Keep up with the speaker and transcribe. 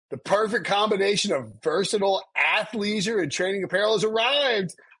The perfect combination of versatile athleisure and training apparel has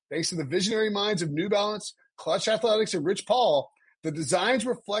arrived. Thanks to the visionary minds of New Balance, Clutch Athletics, and Rich Paul, the designs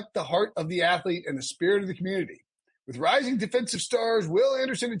reflect the heart of the athlete and the spirit of the community. With rising defensive stars Will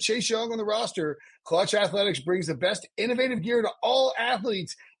Anderson and Chase Young on the roster, Clutch Athletics brings the best innovative gear to all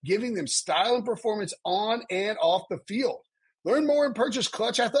athletes, giving them style and performance on and off the field. Learn more and purchase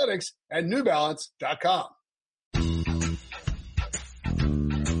Clutch Athletics at newbalance.com.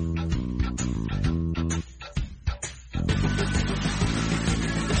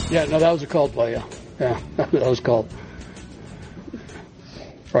 Yeah, no, that was a called play, yeah. Yeah, that was called.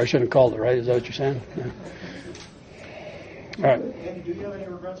 Probably shouldn't have called it, right? Is that what you're saying? Yeah. All right. Andy, do you have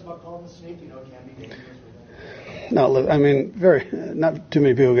any regrets about calling the sneak? You know it can be dangerous. No, I mean, not too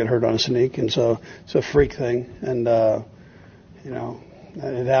many people get hurt on a sneak, and so it's a freak thing, and,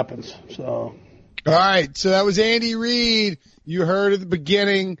 it happens, so. All right, so that was Andy Reid. You heard at the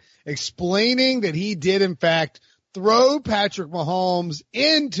beginning explaining that he did, in fact, throw Patrick Mahomes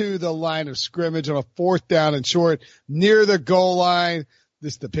into the line of scrimmage on a 4th down and short near the goal line.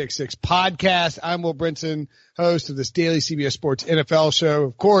 This is the Pick Six podcast. I'm Will Brinson, host of this daily CBS Sports NFL show.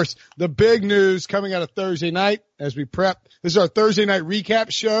 Of course, the big news coming out of Thursday night as we prep. This is our Thursday night recap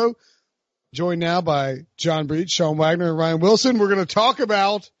show. Joined now by John Breech, Sean Wagner, and Ryan Wilson. We're going to talk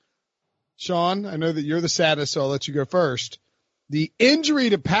about, Sean, I know that you're the saddest, so I'll let you go first. The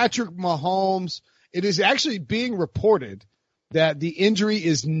injury to Patrick Mahomes. It is actually being reported that the injury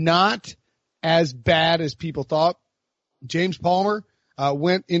is not as bad as people thought. James Palmer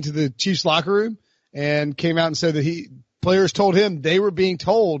went into the Chiefs locker room and came out and said that players told him they were being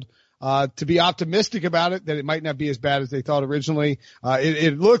told to be optimistic about it, that it might not be as bad as they thought originally.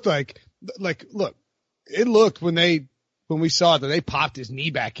 It looked it looked when we saw it that they popped his knee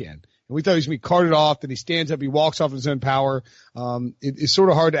back in. We thought he was going to be carted off, then he stands up, he walks off his own power. It's sort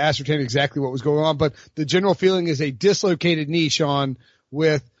of hard to ascertain exactly what was going on, but the general feeling is a dislocated knee, Sean,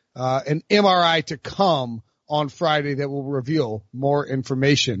 with an MRI to come on Friday that will reveal more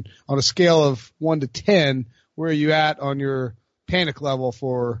information. On a scale of 1 to 10, where are you at on your panic level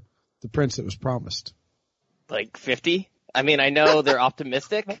for the prince that was promised? Like 50? I mean, I know they're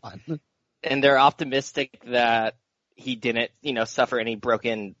optimistic, and they're optimistic that he didn't, suffer any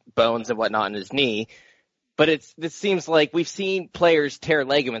broken bones and whatnot in his knee. But it seems like we've seen players tear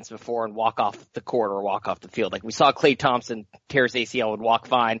ligaments before and walk off the court or walk off the field. Like we saw Klay Thompson tear his ACL and walk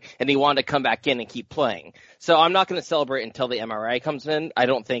fine, and he wanted to come back in and keep playing. So I'm not going to celebrate until the MRI comes in. I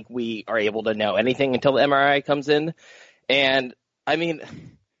don't think we are able to know anything until the MRI comes in. And I mean,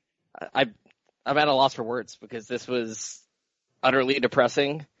 I'm at a loss for words because this was utterly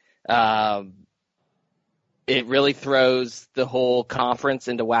depressing. It really throws the whole conference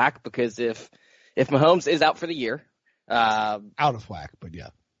into whack because if Mahomes is out for the year, out of whack, but yeah.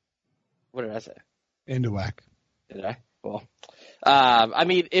 What did I say? Into whack. Did I? Well, I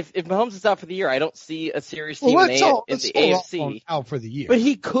mean, if Mahomes is out for the year, I don't see a serious team in the AFC out for the year. But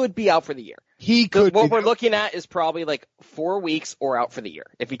he could be out for the year. He could. What we're looking at is probably like 4 weeks or out for the year.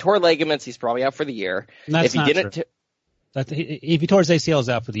 If he tore ligaments, he's probably out for the year. If he tore his ACL, is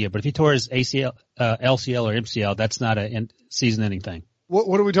out for the year. But if he tore his ACL, LCL or MCL, that's not a season-ending thing.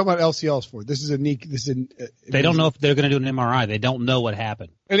 What are we talking about LCLs for? This is a knee. They don't know if they're going to do an MRI. They don't know what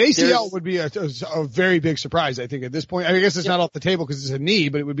happened. An ACL would be a very big surprise, I think, at this point. I guess it's not off the table because it's a knee,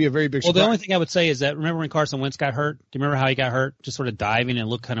 but it would be a very big surprise. Well, the only thing I would say is that remember when Carson Wentz got hurt? Do you remember how he got hurt? Just sort of diving and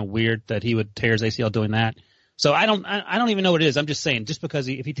looked kind of weird that he would tear his ACL doing that. So I don't even know what it is. I'm just saying, just because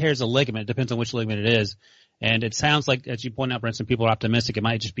if he tears a ligament, it depends on which ligament it is. And it sounds like, as you point out, Brinson, people are optimistic. It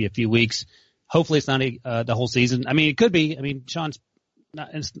might just be a few weeks. Hopefully it's not the whole season. I mean, it could be. I mean, Sean's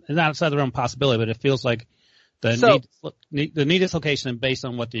it's not outside the realm of possibility, but it feels like the knee dislocation, and based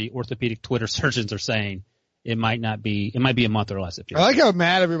on what the orthopedic Twitter surgeons are saying, it might be a month or less. I like how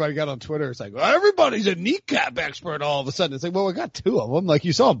mad everybody got on Twitter. It's like, well, everybody's a kneecap expert all of a sudden. It's like, well, we got 2 of them. Like,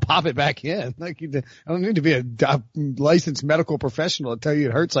 you saw him pop it back in. Like, I don't need to be a licensed medical professional to tell you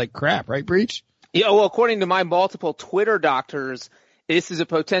it hurts like crap, right, Breech? Yeah, well, according to my multiple Twitter doctors, this is a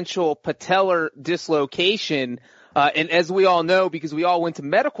potential patellar dislocation. And as we all know, because we all went to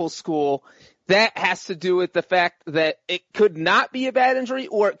medical school, that has to do with the fact that it could not be a bad injury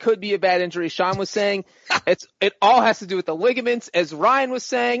or it could be a bad injury. Sean was saying it all has to do with the ligaments, as Ryan was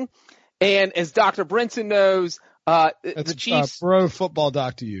saying. And as Dr. Brinson knows, the Chiefs. Pro football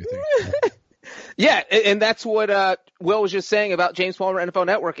doctor, you think. Yeah, and that's what Will was just saying about James Palmer NFL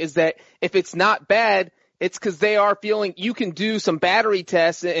Network, is that if it's not bad, It's because they are feeling you can do some battery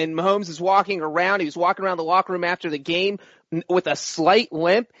tests, and Mahomes is walking around. He was walking around the locker room after the game with a slight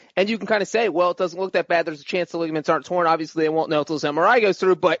limp, and you can kind of say, well, it doesn't look that bad. There's a chance the ligaments aren't torn. Obviously, they won't know until this MRI goes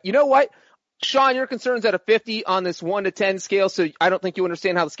through. But you know what? Sean, your concern's at a 50 on this 1 to 10 scale, so I don't think you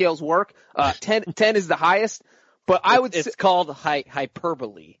understand how the scales work. 10 is the highest, but I would it's called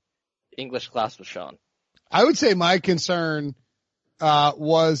hyperbole. English class with Sean. I would say my concern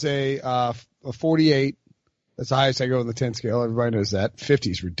was a 48. That's the highest I go on the 10 scale. Everybody knows that.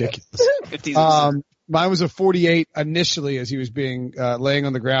 50 is ridiculous. 50 mine was a 48 initially as he was being laying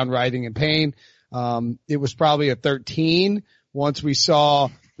on the ground, writhing in pain. It was probably a 13 once we saw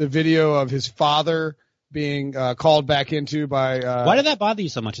the video of his father being called back into by. Why did that bother you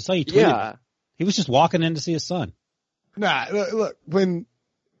so much? I saw you tweeted. Yeah. He was just walking in to see his son. Nah, look when.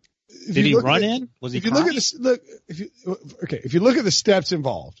 Did he run in? Was he? If you look at this, if you look at the steps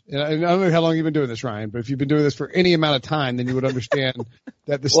involved, and I don't know how long you've been doing this, Ryan, but if you've been doing this for any amount of time, then you would understand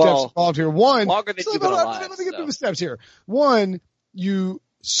that the steps involved here. One, longer than you've been alive. Let me get through the steps here. One, you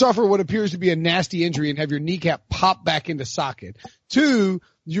suffer what appears to be a nasty injury and have your kneecap pop back into socket. 2,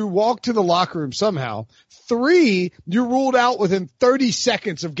 you walk to the locker room somehow. 3, you're ruled out within 30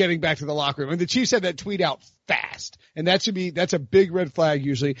 seconds of getting back to the locker room. And the Chiefs had that tweet out fast. And that's a big red flag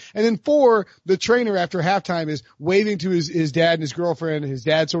usually. And then 4, the trainer after halftime is waving to his dad and his girlfriend. His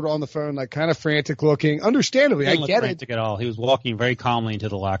dad sort of on the phone, like kind of frantic looking. Understandably, I get frantic at all. He was walking very calmly into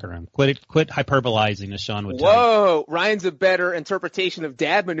the locker room. Quit hyperbolizing, as Sean would tell Whoa, Ryan's a better interpretation of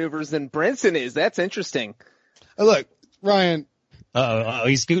dad maneuvers than Brinson is. That's interesting. Look, Ryan. Oh,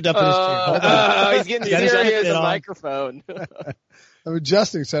 he's scooped up in his chair. He's getting serious. The microphone. I'm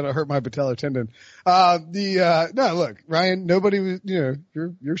adjusting so I don't hurt my patellar tendon. No, look, Ryan, nobody was,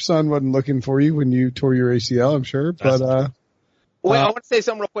 your son wasn't looking for you when you tore your ACL, I'm sure, but, Wait, I want to say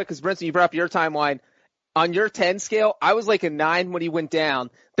something real quick because Brinson, you brought up your timeline. On your 10 scale, I was like a 9 when he went down.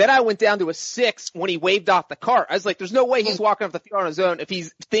 Then I went down to a 6 when he waved off the cart. I was like, there's no way he's walking off the field on his own if he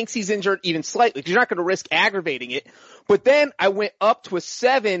thinks he's injured even slightly, because you're not going to risk aggravating it. But then I went up to a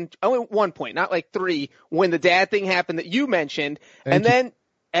 7, only 1 point, not like 3, when the dad thing happened that you mentioned. And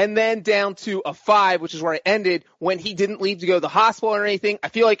then down to a 5, which is where I ended, when he didn't leave to go to the hospital or anything. I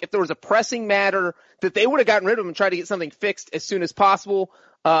feel like if there was a pressing matter that they would have gotten rid of him and tried to get something fixed as soon as possible.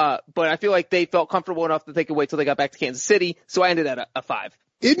 But I feel like they felt comfortable enough that they could wait till they got back to Kansas City. So I ended at a 5.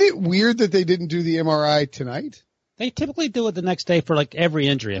 Isn't it weird that they didn't do the MRI tonight? They typically do it the next day for like every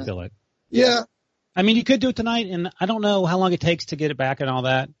injury, I feel like. Yeah. I mean, you could do it tonight, and I don't know how long it takes to get it back and all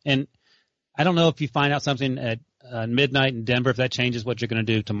that. And I don't know if you find out something at midnight in Denver, if that changes what you're going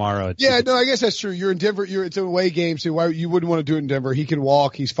to do tomorrow. No, I guess that's true. You're in Denver. It's an away game, so why you wouldn't want to do it in Denver? He can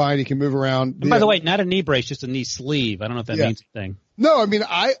walk. He's fine. He can move around. And by the way, not a knee brace, just a knee sleeve. I don't know if that means anything. No, I mean,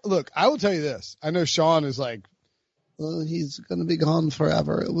 I will tell you this. I know Sean is like, well, he's going to be gone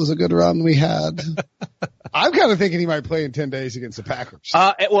forever. It was a good run we had. I'm kind of thinking he might play in 10 days against the Packers.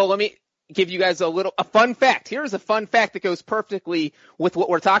 Well, let me give you guys a fun fact. Here's a fun fact that goes perfectly with what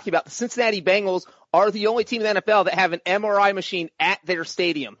we're talking about. The Cincinnati Bengals are the only team in the NFL that have an MRI machine at their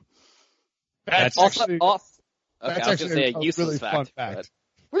stadium. That's actually a useless really fun fact. But,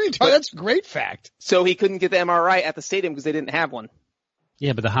 what are you talking? That's a great fact. So he couldn't get the MRI at the stadium because they didn't have one.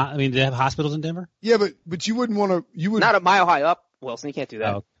 Yeah, but do they have hospitals in Denver? Yeah, but you wouldn't want to. You would not a mile high up, Wilson. You can't do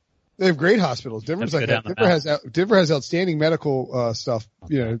that. Oh. They have great hospitals. Denver's like that. Denver has outstanding medical stuff.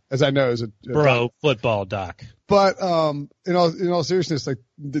 You know, as I know, as a football doc. But in all seriousness, like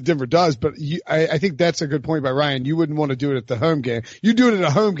Denver does. But I think that's a good point by Ryan. You wouldn't want to do it at the home game. You do it at a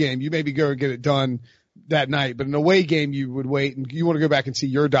home game, you maybe go and get it done that night. But an away game, you would wait, and you want to go back and see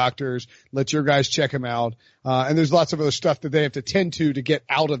your doctors, let your guys check them out. And there's lots of other stuff that they have to tend to get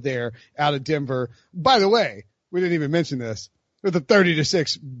out of Denver. By the way, we didn't even mention this. With a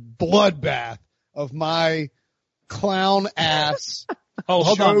 30-6 bloodbath of my clown ass.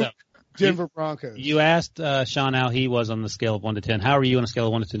 Hold on, though. Denver Broncos. You asked Sean how he was on the scale of 1 to 10. How are you on a scale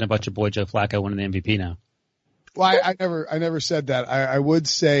of 1 to 10 about your boy Joe Flacco winning the MVP now? Well, I never said that. I would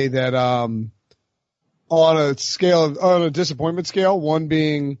say that on a disappointment scale, one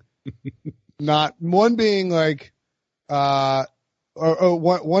being like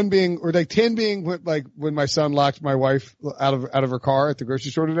one being, or like 10 being like when my son locked my wife out of her car at the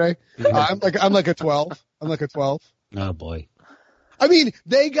grocery store today. I'm like a 12. I'm like a 12. Oh boy. I mean,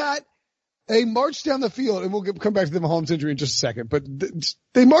 they marched down the field, and we'll come back to the Mahomes injury in just a second, but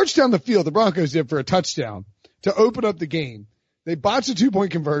they marched down the field, the Broncos did, for a touchdown to open up the game. They botched a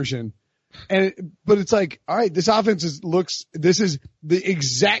 2-point conversion. But it's like, all right, this offense this is the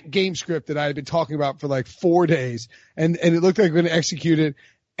exact game script that I had been talking about for like 4 days, and it looked like we're going to execute it,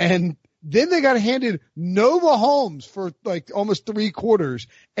 and Then they got handed no Mahomes for like almost 3 quarters,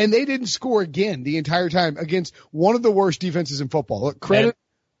 and they didn't score again the entire time against one of the worst defenses in football. Look, credit.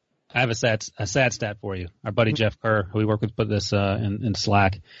 I have a sad stat for you. Our buddy Jeff Kerr, who we work with, put this in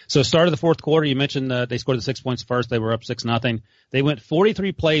Slack. So start of the fourth quarter, you mentioned they scored the 6 points first. They were up 6-0. They went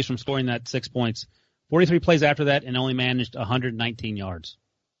 43 plays from scoring that 6 points. 43 plays after that, and only managed 119 yards.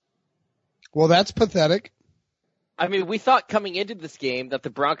 Well, that's pathetic. I mean, we thought coming into this game that the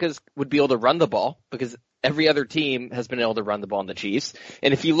Broncos would be able to run the ball because every other team has been able to run the ball in the Chiefs.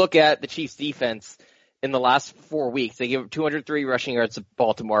 And if you look at the Chiefs defense in the last 4 weeks, they gave up 203 rushing yards to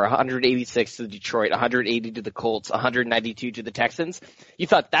Baltimore, 186 to Detroit, 180 to the Colts, 192 to the Texans. You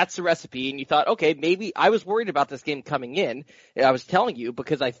thought that's the recipe, and you thought, okay, maybe I was worried about this game coming in. I was telling you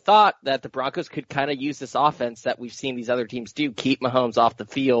because I thought that the Broncos could kind of use this offense that we've seen these other teams do, keep Mahomes off the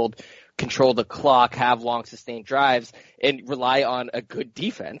field, control the clock, have long sustained drives, and rely on a good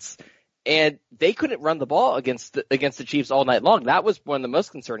defense. And they couldn't run the ball against the Chiefs all night long. That was one of the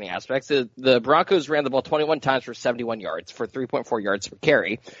most concerning aspects. The Broncos ran the ball 21 times for 71 yards, for 3.4 yards per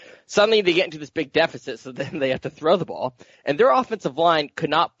carry. Suddenly they get into this big deficit, so then they have to throw the ball. And their offensive line could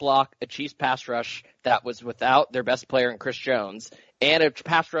not block a Chiefs pass rush that was without their best player in Chris Jones, and a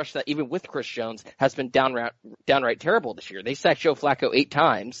pass rush that even with Chris Jones has been downright terrible this year. They sacked Joe Flacco 8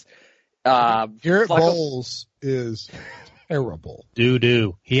 times. Garrett Bowles is terrible.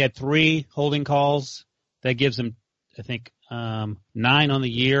 Doo-doo. He had 3 holding calls. That gives him, I think, 9 on the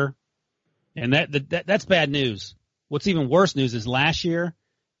year. And that's bad news. What's even worse news is last year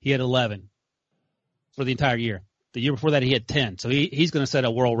he had 11 for the entire year. The year before that he had 10. So he's going to set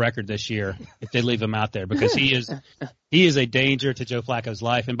a world record this year if they leave him out there because he is a danger to Joe Flacco's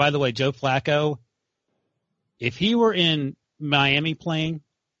life. And by the way, Joe Flacco, if he were in Miami playing,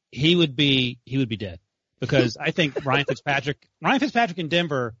 he would be dead. Because I think Ryan Fitzpatrick in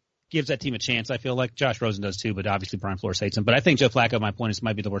Denver gives that team a chance. I feel like Josh Rosen does too, but obviously Brian Flores hates him. But I think Joe Flacco, my point is,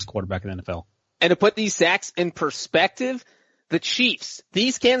 might be the worst quarterback in the NFL. And to put these sacks in perspective, the Chiefs,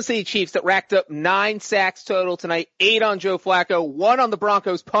 these Kansas City Chiefs that racked up 9 sacks total tonight, 8 on Joe Flacco, 1 on the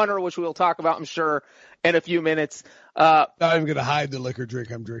Broncos punter, which we'll talk about, I'm sure, in a few minutes. Not even going to hide the liquor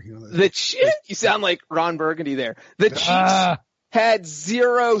drink I'm drinking on this. You sound like Ron Burgundy there. The Chiefs had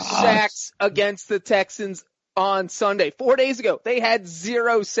 0 sacks against the Texans on Sunday. 4 days ago, they had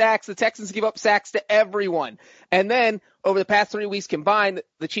 0 sacks. The Texans give up sacks to everyone. And then over the past 3 weeks combined,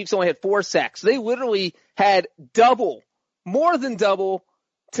 the Chiefs only had 4 sacks. They literally had more than double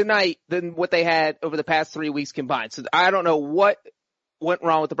tonight than what they had over the past 3 weeks combined. So I don't know what went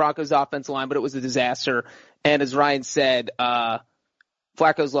wrong with the Broncos offensive line, but it was a disaster. And as Ryan said,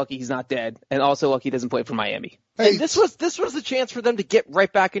 Flacco's lucky he's not dead, and also lucky he doesn't play for Miami. And this was the chance for them to get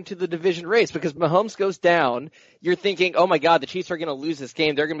right back into the division race because Mahomes goes down. You're thinking, oh my God, the Chiefs are going to lose this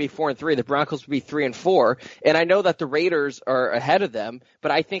game. They're going to be 4-3. The Broncos will be 3-4. And I know that the Raiders are ahead of them, but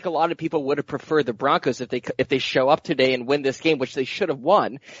I think a lot of people would have preferred the Broncos if they show up today and win this game, which they should have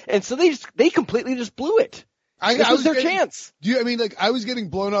won. And so they completely just blew it. This was their chance. I was getting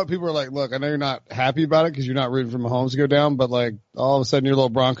blown up. People were like, look, I know you're not happy about it because you're not rooting for Mahomes to go down, but like all of a sudden your little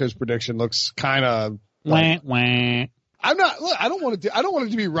Broncos prediction looks kind of like, I'm not. Look, I don't want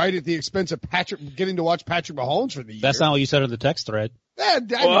it to be right at the expense of getting to watch Patrick Mahomes for the year. That's not what you said on the text thread.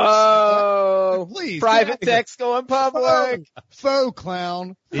 Whoa! Please, private text going public. Faux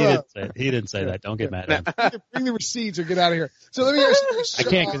clown. He didn't say that. Don't get mad at him. Bring the receipts or get out of here. So let me ask you, I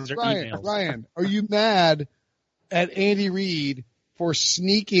can't because they're emails. Ryan, are you mad at Andy Reid for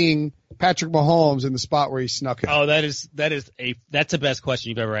sneaking Patrick Mahomes in the spot where he snuck him? Oh, that's the best question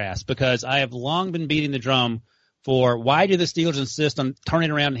you've ever asked because I have long been beating the drum for why do the Steelers insist on turning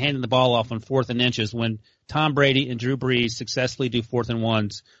around and handing the ball off on 4th and inches when Tom Brady and Drew Brees successfully do 4th and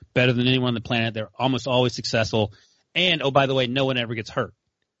 1s better than anyone on the planet. They're almost always successful. And, oh, by the way, no one ever gets hurt.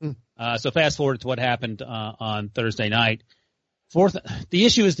 So fast forward to what happened on Thursday night. The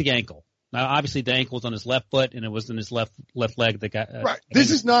issue is the ankle. Now, obviously, the ankle was on his left foot, and it was in his left leg that got right.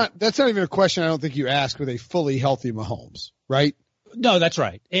 That's not even a question I don't think you ask with a fully healthy Mahomes, right? No, that's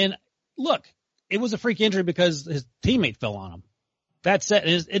right. And look, it was a freak injury because his teammate fell on him. That said,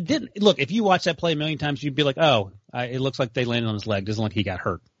 it didn't look. If you watch that play a million times, you'd be like, "Oh, it looks like they landed on his leg. Doesn't look like he got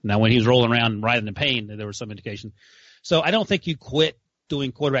hurt." Now, when he was rolling around writhing in pain, there was some indication. So I don't think you quit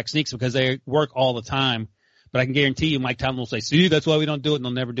doing quarterback sneaks because they work all the time. But I can guarantee you, Mike Tomlin will say, "See, that's why we don't do it," and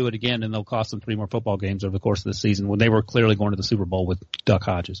they'll never do it again, and they'll cost them 3 more football games over the course of the season when they were clearly going to the Super Bowl with Duck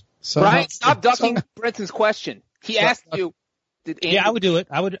Hodges. Brian, stop ducking Brinson's question. He asked you. Yeah, I would do it.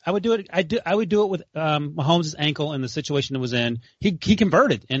 I would do it. I would do it with Mahomes' ankle and the situation it was in. He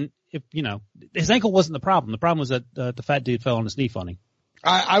converted, and his ankle wasn't the problem. The problem was that the fat dude fell on his knee funny.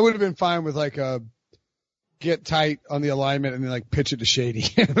 I would have been fine with like a get tight on the alignment and then like pitch it to Shady.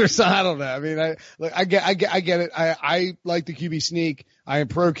 Or something. I don't know. I mean, I get it. I like the QB sneak. I am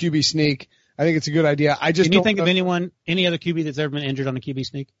pro QB sneak. I think it's a good idea. I just Can you think of any other QB that's ever been injured on the QB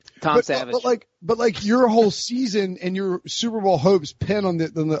sneak? Tom Savage. But like your whole season and your Super Bowl hopes pin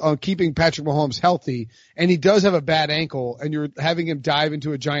on keeping Patrick Mahomes healthy, and he does have a bad ankle, and you're having him dive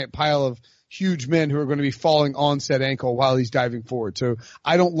into a giant pile of huge men who are going to be falling on said ankle while he's diving forward. So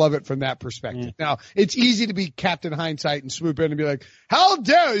I don't love it from that perspective. Now, it's easy to be Captain Hindsight and swoop in and be like, how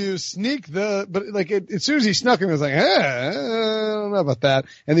dare you sneak but like as soon as he snuck him, it was like, I don't know about that.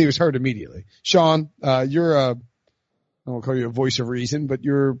 And he was hurt immediately. Sean, you're I won't call you a voice of reason, but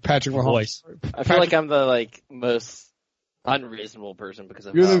you're Patrick Mahomes. Voice. I feel like I'm the most unreasonable person because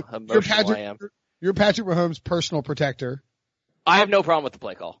of how emotional I am. You're Patrick Mahomes' personal protector. I have no problem with the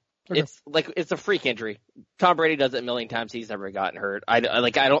play call. Okay. It's a freak injury. Tom Brady does it a million times. He's never gotten hurt. I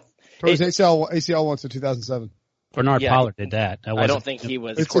don't. Tore his ACL once in 2007. Bernard Pollard did that. I don't think he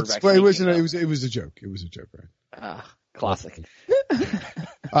was quarterback. It was a joke. It was a joke, right? Classic.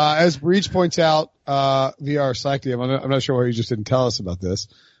 As Breech points out via our Slack DM, I'm not sure why you just didn't tell us about this,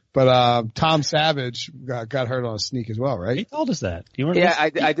 but Tom Savage got hurt on a sneak as well, right? He told us that.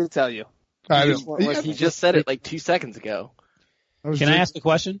 I did tell you. He just said it like 2 seconds ago. Can I ask a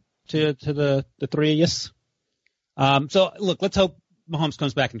question to the three of us? So look, let's hope Mahomes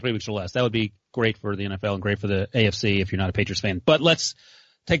comes back in 3 weeks or less. That would be great for the NFL and great for the AFC if you're not a Patriots fan. But let's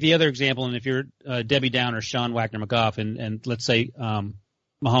take the other example, and if you're Debbie Downer, Sean Wagner-McGough, and let's say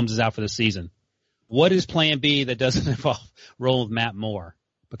Mahomes is out for the season, what is Plan B that doesn't involve rolling with Matt Moore?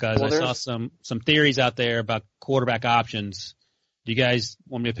 Because I saw some theories out there about quarterback options. Do you guys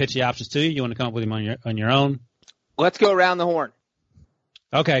want me to pitch the options to you? You want to come up with them on your own? Let's go around the horn.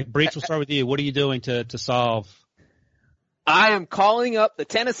 Okay, Breech, we'll start with you. What are you doing to solve? I am calling up the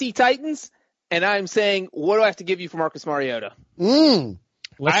Tennessee Titans, and I'm saying, what do I have to give you for Marcus Mariota?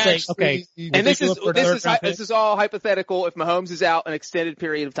 Let's say, okay. And this is all hypothetical if Mahomes is out an extended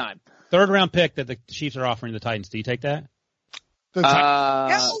period of time. 3rd round pick that the Chiefs are offering the Titans. Do you take that? The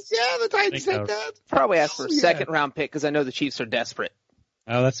Titans take that. Probably ask for a 2nd round pick because I know the Chiefs are desperate.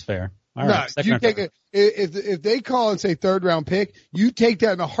 Oh, that's fair. All right. You take it. If they call and say 3rd round pick, you take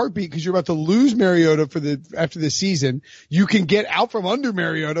that in a heartbeat because you're about to lose Mariota after the season. You can get out from under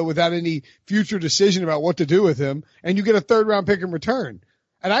Mariota without any future decision about what to do with him, and you get a 3rd round pick in return.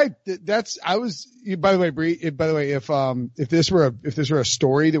 And by the way, if this were a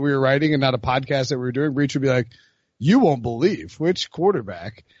story that we were writing and not a podcast that we were doing, Breech would be like, you won't believe which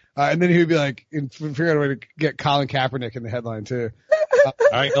quarterback. And then he would be like, figure out a way to get Colin Kaepernick in the headline too. All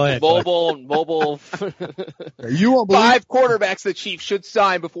right, go ahead. Mobile. You won't believe 5 quarterbacks the Chiefs should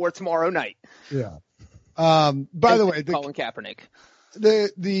sign before tomorrow night. Yeah. By the way, Colin Kaepernick.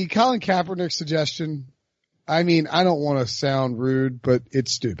 The Colin Kaepernick suggestion, I mean, I don't want to sound rude, but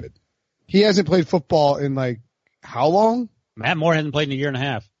it's stupid. He hasn't played football in like how long? Matt Moore hasn't played in a year and a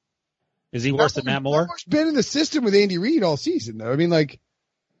half. Is he worse than Matt Moore? Moore's been in the system with Andy Reid all season, though. I mean,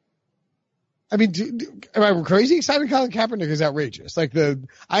 am I crazy? Signing Colin Kaepernick is outrageous. I understand.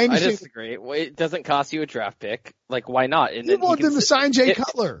 I disagree. It doesn't cost you a draft pick. Like, why not? You want them to sign Jay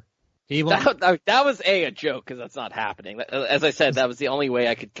Cutler. That was a joke because that's not happening. As I said, that was the only way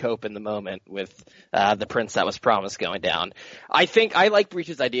I could cope in the moment with the prince that was promised going down. I think I like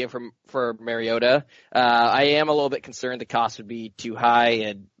Breech's idea for Mariota. I am a little bit concerned the cost would be too high.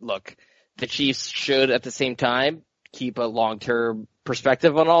 And look, the Chiefs should at the same time keep a long-term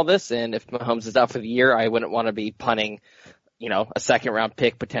perspective on all this. And if Mahomes is out for the year, I wouldn't want to be punting, a 2nd-round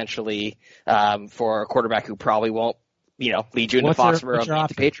pick potentially for a quarterback who probably won't, lead you into Foxborough and beat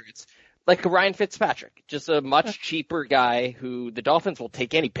the Patriots. Like a Ryan Fitzpatrick, just a much cheaper guy who the Dolphins will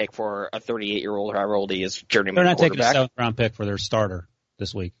take any pick for a 38-year-old or however old he is, journeyman quarterback. They're not taking a 7th-round pick for their starter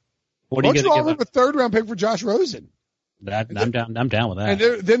this week. What are you going to give up? A 3rd-round pick for Josh Rosen? I'm down with that.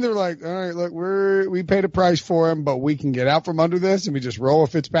 And then they're like, all right, look, we paid a price for him, but we can get out from under this, and we just roll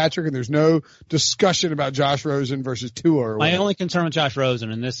with Fitzpatrick, and there's no discussion about Josh Rosen versus Tua. My only concern with Josh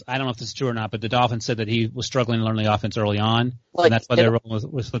Rosen, and this, I don't know if this is true or not, but the Dolphins said that he was struggling to learn the offense early on, and that's why they're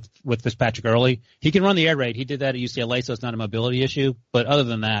rolling with Fitzpatrick early. He can run the air raid. He did that at UCLA, so it's not a mobility issue. But other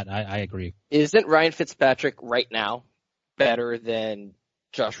than that, I agree. Isn't Ryan Fitzpatrick right now better than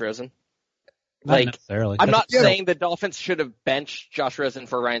Josh Rosen? Not necessarily. I'm not saying the Dolphins should have benched Josh Rosen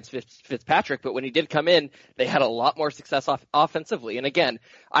for Ryan Fitzpatrick, but when he did come in, they had a lot more success offensively. And again,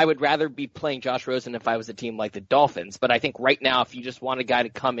 I would rather be playing Josh Rosen if I was a team like the Dolphins. But I think right now, if you just want a guy to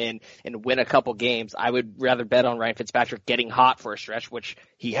come in and win a couple games, I would rather bet on Ryan Fitzpatrick getting hot for a stretch, which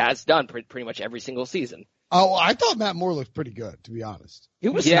he has done pretty much every single season. Oh, I thought Matt Moore looked pretty good, to be honest. It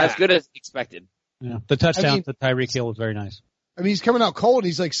was as good as expected. Yeah. The touchdown to Tyreek Hill was very nice. I mean, he's coming out cold.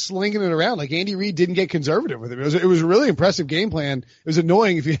 He's like slinging it around. Like Andy Reid didn't get conservative with him. It was a really impressive game plan. It was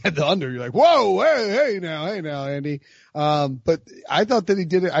annoying if you had the under. You're like, whoa, hey now, Andy. But I thought that he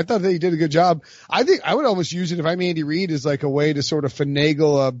did it. I thought that he did a good job. I think I would almost use it if I'm Andy Reid as like a way to sort of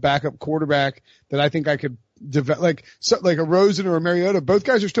finagle a backup quarterback that I think I could develop, like a Rosen or a Mariota. Both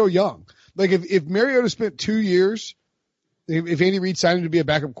guys are still young. Like if Mariota spent 2 years, if Andy Reid signed him to be a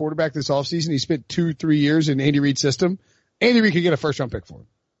backup quarterback this offseason, he spent 2-3 years in Andy Reid's system. Andy Reid could get a first-round pick for him.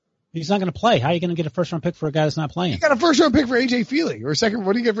 He's not going to play. How are you going to get a first-round pick for a guy that's not playing? You got a first-round pick for A.J. Feely. Or a second,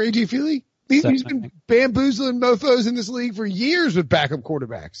 what do you get for A.J. Feely? He's been bamboozling mofos in this league for years with backup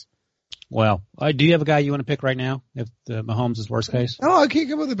quarterbacks. Well, do you have a guy you want to pick right now if the Mahomes is worst case? No, I can't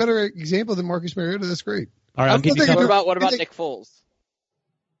come up with a better example than Marcus Mariota. That's great. All right, I'll give you some. What about Nick Foles?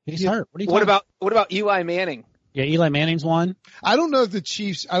 He's hurt. What about Eli Manning? Yeah, Eli Manning's one. I don't know if the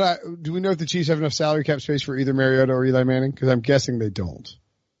Chiefs, do we know if the Chiefs have enough salary cap space for either Mariota or Eli Manning? Because I'm guessing they don't.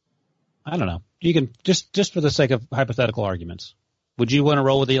 I don't know. You can, just for the sake of hypothetical arguments, would you want to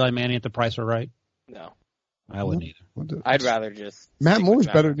roll with Eli Manning if the price were right? No. I wouldn't either. I'd rather just. Matt Moore's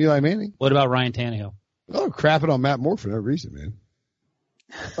better than Eli Manning. What about Ryan Tannehill? Oh, crapping on Matt Moore for no reason, man.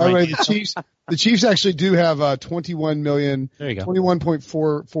 All right, the Chiefs actually do have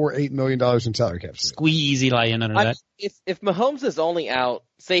 $21.448 million in salary cap space. Squeeze Eli in under that. If Mahomes is only out,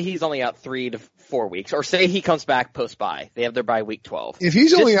 say he's only out 3 to 4 weeks, or say he comes back post-bye, they have their bye week 12. If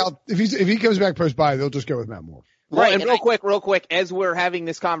he's only out, if he comes back post-bye, they'll just go with Matt Moore. Right, and real quick, as we're having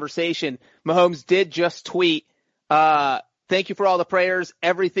this conversation, Mahomes did just tweet, thank you for all the prayers,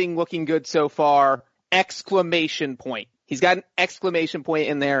 everything looking good so far, exclamation point. He's got an exclamation point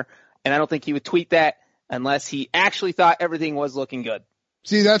in there, and I don't think he would tweet that unless he actually thought everything was looking good.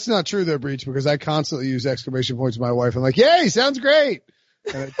 See, that's not true though, Breech, because I constantly use exclamation points with my wife. I'm like, yay, sounds great.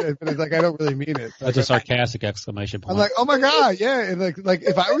 But it's like, I don't really mean it. That's a sarcastic exclamation point. I'm like, oh my God, yeah. And like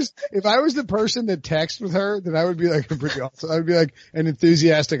if I was the person that texts with her, then I would be like pretty awesome. I would be like an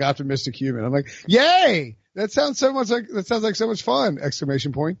enthusiastic, optimistic human. I'm like, yay! That sounds like so much fun!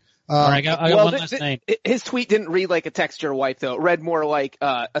 Exclamation point. All right, I got one last name. His tweet didn't read like a text to your wife, though. It read more like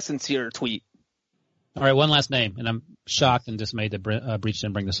a sincere tweet. All right, one last name, and I'm shocked and dismayed that Breech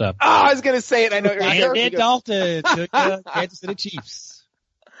didn't bring this up. Oh, I was going to say it. I know you're Andy Dalton, Kansas City Chiefs.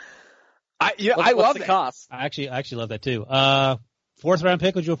 I love the cost. I actually love that too. Fourth round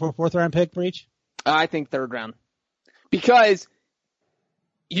pick? Would you go for a fourth round pick, Breech? I think third round, because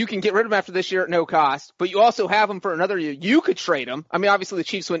you can get rid of him after this year at no cost, but you also have him for another year. You could trade him. I mean, obviously the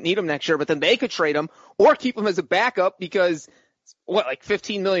Chiefs wouldn't need him next year, but then they could trade him or keep him as a backup because like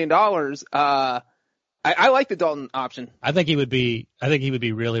 $15 million. I like the Dalton option. I think he would be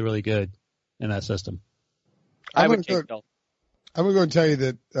really, really good in that system. I would take Dalton. I'm going to go and tell you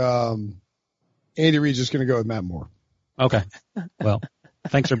that, Andy Reid's just going to go with Matt Moore. Okay. Well,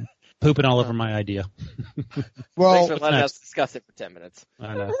 thanks for pooping all over my idea. Well, thanks for letting us discuss it for 10 minutes.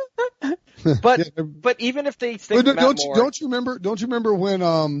 I know. But even if they stick Matt Moore, don't you remember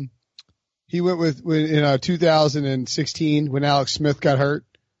when he went in 2016 when Alex Smith got hurt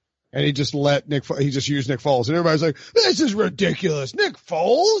and he just used Nick Foles and everybody's like, this is ridiculous. Nick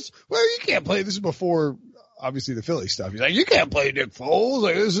Foles? Well, you can't play. This is before obviously the Philly stuff. He's like, you can't play Nick Foles.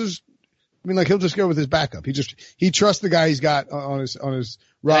 Like like he'll just go with his backup. He trusts the guy he's got on his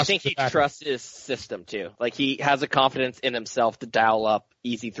roster. I think he trusts his system too. Like he has a confidence in himself to dial up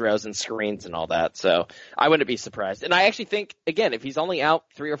easy throws and screens and all that. So I wouldn't be surprised. And I actually think, again, if he's only out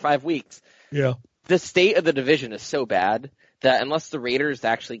 3 or 5 weeks, the state of the division is so bad that unless the Raiders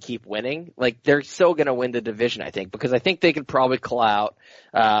actually keep winning, like they're still going to win the division, I think, because I think they could probably call out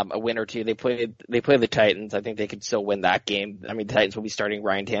a win or two. They play the Titans. I think they could still win that game. I mean, the Titans will be starting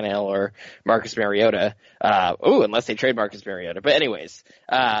Ryan Tannehill or Marcus Mariota. Unless they trade Marcus Mariota. But anyways,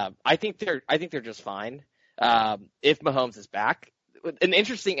 I think they're just fine. If Mahomes is back. An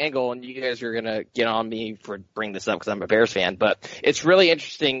interesting angle, and you guys are going to get on me for bringing this up because I'm a Bears fan, but it's really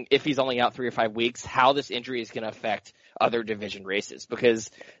interesting if he's only out 3 or 5 weeks, how this injury is going to affect other division races, because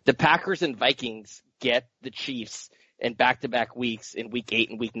the Packers and Vikings get the Chiefs in back-to-back weeks in week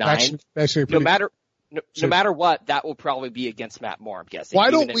 8 and week 9. No matter what, that will probably be against Matt Moore, I'm guessing. Why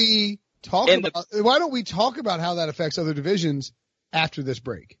don't we talk about how that affects other divisions after this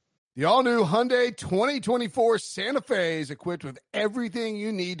break? The all-new Hyundai 2024 Santa Fe is equipped with everything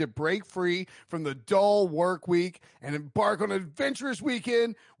you need to break free from the dull work week and embark on an adventurous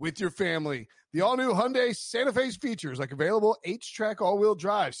weekend with your family. The all-new Hyundai Santa Fe's features like available H-Track all-wheel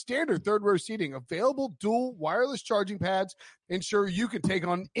drive, standard third-row seating, available dual wireless charging pads, ensure you can take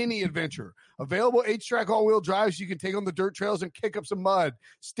on any adventure. Available H-Track all-wheel drives you can take on the dirt trails and kick up some mud.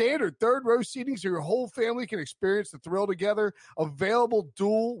 Standard third-row seating so your whole family can experience the thrill together. Available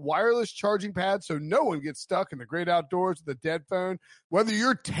dual wireless charging pads so no one gets stuck in the great outdoors with a dead phone. Whether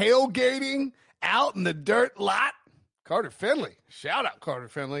you're tailgating out in the dirt lot, Carter Finley, shout out Carter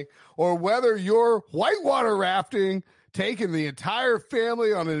Finley, or whether you're whitewater rafting, taking the entire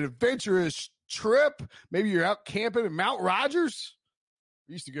family on an adventurous trip, maybe you're out camping in Mount Rogers.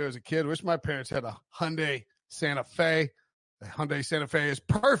 I used to go as a kid. Wish my parents had a Hyundai Santa Fe. The Hyundai Santa Fe is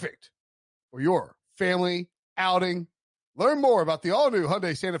perfect for your family outing. Learn more about the all-new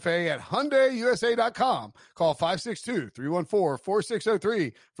Hyundai Santa Fe at HyundaiUSA.com. Call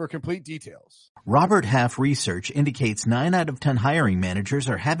 562-314-4603 for complete details. Robert Half research indicates 9 out of 10 hiring managers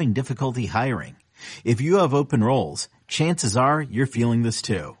are having difficulty hiring. If you have open roles, chances are you're feeling this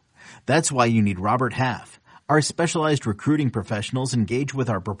too. That's why you need Robert Half. Our specialized recruiting professionals engage with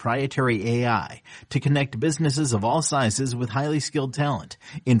our proprietary AI to connect businesses of all sizes with highly skilled talent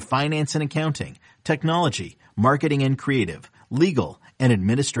in finance and accounting, technology, marketing and creative, legal, and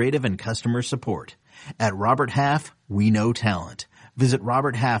administrative and customer support. At Robert Half, we know talent. Visit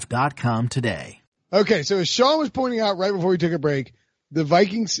roberthalf.com today. Okay, so as Sean was pointing out right before we took a break, the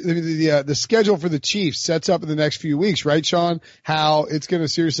Vikings, the schedule for the Chiefs sets up in the next few weeks, right, Sean? How it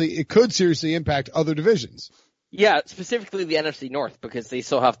could seriously impact other divisions. Yeah, specifically the NFC North, because they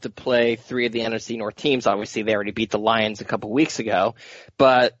still have to play 3 of the NFC North teams. Obviously, they already beat the Lions a couple weeks ago,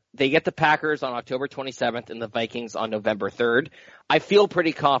 but they get the Packers on October 27th and the Vikings on November 3rd. I feel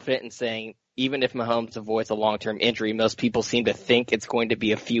pretty confident in saying even if Mahomes avoids a long-term injury, most people seem to think it's going to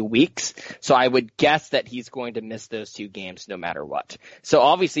be a few weeks. So I would guess that he's going to miss those 2 games no matter what. So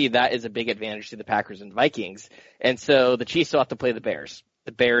obviously that is a big advantage to the Packers and Vikings. And so the Chiefs will have to play the Bears.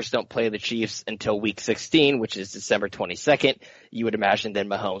 The Bears don't play the Chiefs until week 16, which is December 22nd. You would imagine then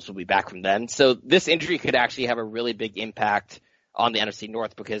Mahomes will be back from then. So this injury could actually have a really big impact on the NFC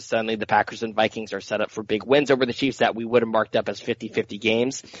North because suddenly the Packers and Vikings are set up for big wins over the Chiefs that we would have marked up as 50-50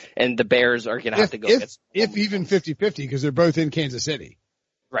 games. And the Bears are going to have to go. If even 50-50 because they're both in Kansas City.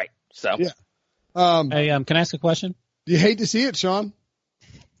 Right. So. Yeah. Hey, can I ask a question? You hate to see it, Sean.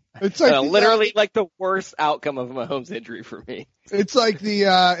 It's like literally like the worst outcome of Mahomes' injury for me. It's like the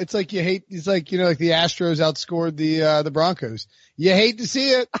Astros outscored the Broncos. You hate to see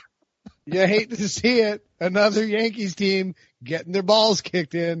it. You hate to see it. Another Yankees team getting their balls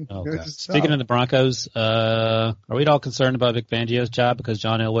kicked in. Okay. Speaking of the Broncos, are we at all concerned about Vic Fangio's job because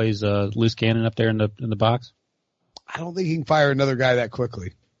John Elway's loose cannon up there in the box? I don't think he can fire another guy that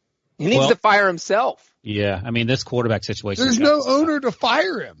quickly. He needs to fire himself. Yeah, I mean, this quarterback situation. There's no owner to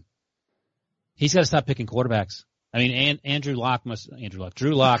fire him. He's got to stop picking quarterbacks. I mean, Drew Lock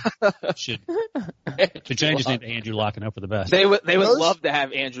should change his name to Andrew Lock and hope for the best. They would love to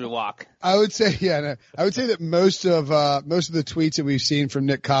have Andrew Lock. I would say that most of the tweets that we've seen from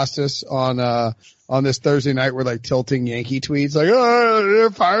Nick Costas on this Thursday night were like tilting Yankee tweets, like, oh,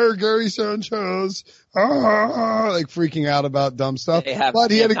 fire Gary Sanchez, like freaking out about dumb stuff. He had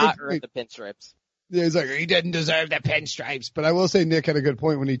not earned the pinstripes. Yeah, he's like, he didn't deserve the pinstripes. But I will say Nick had a good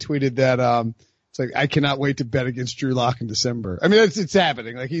point when he tweeted that, it's like, I cannot wait to bet against Drew Lock in December. I mean, it's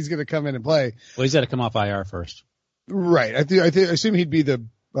happening. Like, he's going to come in and play. Well, he's got to come off IR first. Right. I assume he'd be the,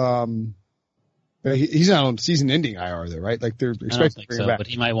 he's not on season-ending IR though, right? Like they're expecting to bring him back. But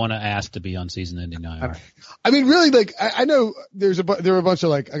he might want to ask to be on season-ending IR. I mean, really, like I know there were a bunch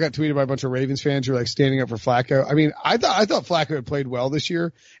of I got tweeted by a bunch of Ravens fans who were like standing up for Flacco. I mean, I thought Flacco had played well this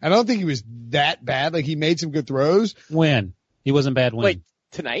year, and I don't think he was that bad. Like he made some good throws. When he wasn't bad. When Wait,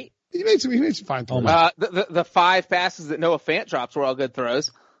 tonight? He made some fine throws. The 5 passes that Noah Fant drops were all good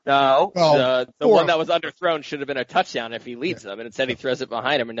throws. No, the one that was underthrown should have been a touchdown if he leads them, and instead he throws it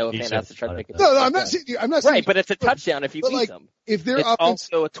behind him, and Noah Fant has to try to make it. No, I'm not saying. Right, but it's a touchdown if he leads them. If they're it's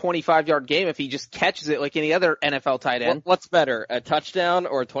also a 25-yard game if he just catches it like any other NFL tight end. What's better, a touchdown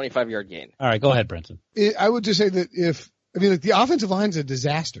or a 25-yard gain? All right, go ahead, Brinson. I would just say that the offensive line's a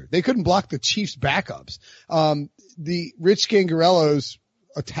disaster. They couldn't block the Chiefs' backups. The Rich Gangarello's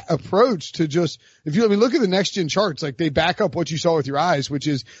approach to just, look at the next gen charts, like they back up what you saw with your eyes, which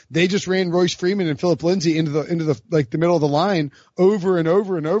is they just ran Royce Freeman and Phillip Lindsay into the middle of the line over and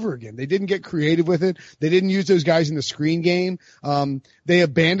over and over again. They didn't get creative with it. They didn't use those guys in the screen game. They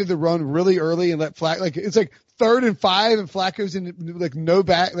abandoned the run really early and let it's like 3rd and 5 and Flacco's in no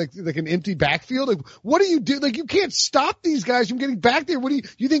back, like an empty backfield. Like, what do you do? Like, you can't stop these guys from getting back there. What do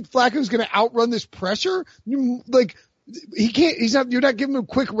you think Flacco's going to outrun this pressure? you're not giving him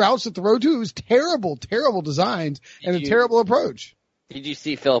quick routes to throw to. It was terrible designs and a terrible approach. Did you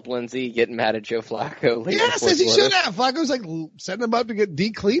see Philip Lindsay getting mad at Joe Flacco? Yes, as he should have. Flacco's like setting him up to get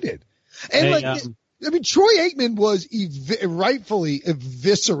decleated. And Troy Aikman was rightfully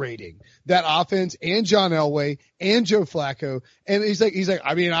eviscerating that offense and John Elway and Joe Flacco. And he's like,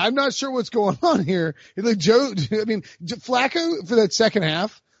 I mean, I'm not sure what's going on here. Flacco for that second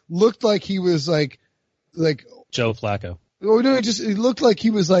half looked like he was like Joe Flacco. Oh no, it looked like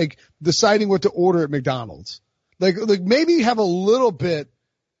he was like deciding what to order at McDonald's. Like maybe have a little bit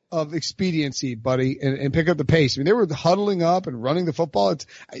of expediency, buddy, and pick up the pace. I mean, they were huddling up and running the football.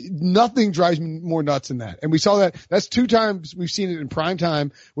 Nothing drives me more nuts than that. And we saw that. That's 2 times we've seen it in prime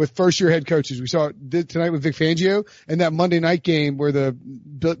time with first-year head coaches. We saw it tonight with Vic Fangio and that Monday night game where the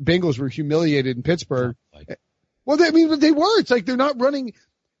Bengals were humiliated in Pittsburgh. Well, they were. It's like they're not running.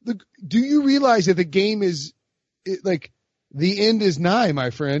 Do you realize that the game is like the end is nigh,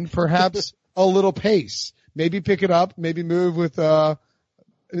 my friend? Perhaps a little pace. Maybe pick it up. Maybe move with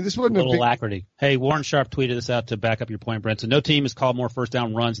this wasn't a little alacrity. Hey, Warren Sharp tweeted this out to back up your point, Brinson. No team has called more first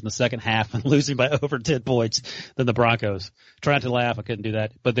down runs in the second half and losing by over 10 points than the Broncos. Trying to laugh, I couldn't do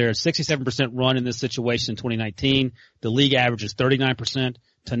that. But they're 67% run in this situation in 2019. The league average is 39%.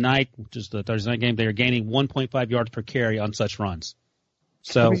 Tonight, which is the Thursday night game, they are gaining 1.5 yards per carry on such runs.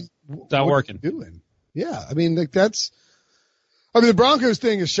 So it's not working. Doing? Yeah, the Broncos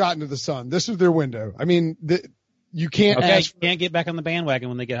thing is shot into the sun. This was their window. You can't can't get back on the bandwagon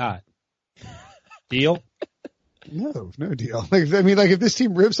when they get hot. Deal? No deal. If this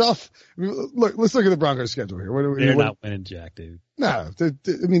team rips off, let's look at the Broncos schedule here. They're not winning jack, dude. No,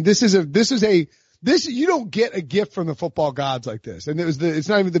 you don't get a gift from the football gods like this. And it's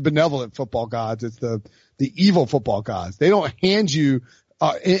not even the benevolent football gods. It's the evil football gods. They don't hand you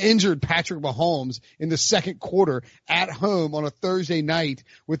injured Patrick Mahomes in the second quarter at home on a Thursday night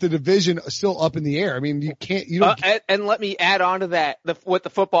with the division still up in the air. And let me add on to that, what the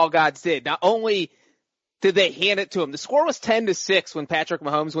football gods did. Not only did they hand it to him, the score was 10-6 when Patrick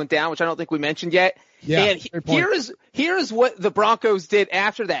Mahomes went down, which I don't think we mentioned yet. Yeah, and here's what the Broncos did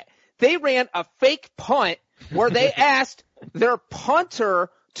after that. They ran a fake punt where they asked their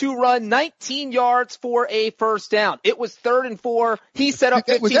punter to run 19 yards for a first down. It was 3rd and 4. He set up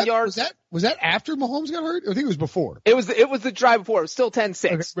 15 yards. Was that after Mahomes got hurt? I think it was before. It was the drive before. It was still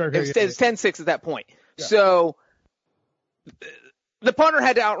 10-6. Okay, it was 10-6 at that point. Yeah. So the punter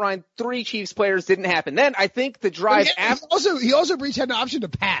had to outrun 3 Chiefs players. Didn't happen. Then I think the drive after. He also Breech had an option to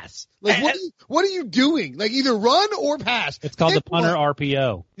pass. What are you doing? Either run or pass. It's called the punter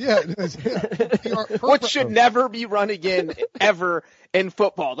RPO. Yeah. Which should never be run again ever in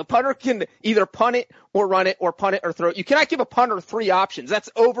football. The punter can either punt it or run it or punt it or throw it. You cannot give a punter 3 options. That's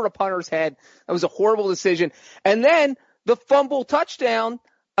over a punter's head. That was a horrible decision. And then the fumble touchdown,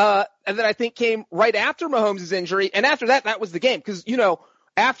 and then I think came right after Mahomes' injury. And after that was the game. Because,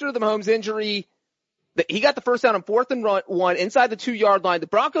 after the Mahomes injury, he got the first down on 4th and 1 inside the 2-yard line. The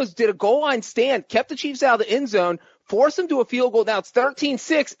Broncos did a goal line stand, kept the Chiefs out of the end zone, forced them to a field goal. Now it's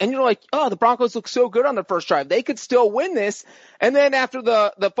 13-6, and you're like, oh, the Broncos look so good on their first drive. They could still win this. And then after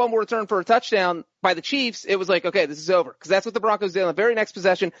the fumble return for a touchdown by the Chiefs, it was like, okay, this is over. Because that's what the Broncos did on the very next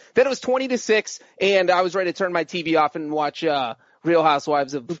possession. Then it was 20-6, and I was ready to turn my TV off and watch Real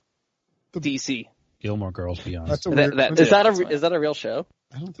Housewives of DC. Gilmore Girls, be honest. Is that a real show?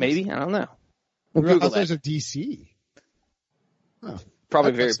 Maybe? I don't know. Real Housewives of DC. Oh,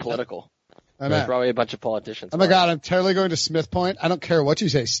 probably very political. There's probably a bunch of politicians. Oh my God, I'm totally going to Smith Point. I don't care what you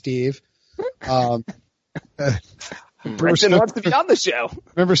say, Steve. Brinson wants to be on the show.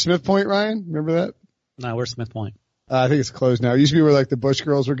 Remember Smith Point, Ryan? Remember that? No, where's Smith Point? I think it's closed now. It used to be where the Bush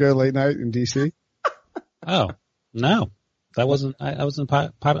girls would go late night in DC. Oh, no. That wasn't,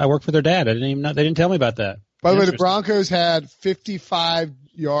 I worked for their dad. I didn't even know, they didn't tell me about that. By the way, the Broncos had 55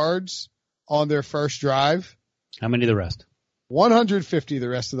 yards on their first drive. How many the rest? 150 the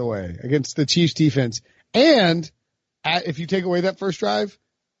rest of the way against the Chiefs defense. And if you take away that first drive,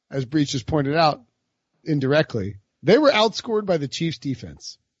 as Breech just pointed out indirectly, they were outscored by the Chiefs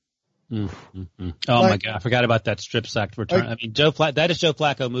defense. Mm-hmm. Oh my God. I forgot about that strip sack return. That is Joe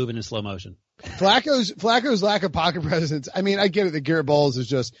Flacco moving in slow motion. Flacco's lack of pocket presence. I get it that Garrett Bowles is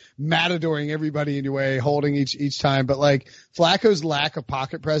just matadoring everybody in your way, holding each time, but Flacco's lack of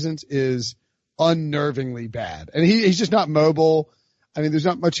pocket presence is unnervingly bad. And he's just not mobile. There's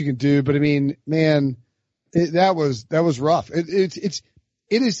not much you can do, but man, that was rough. It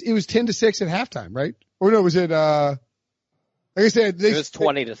was 10-6 at halftime, right? Or no, was it, like I said, it was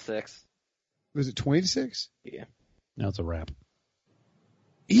 20-6. Was it 20-6? Yeah. Now it's a wrap.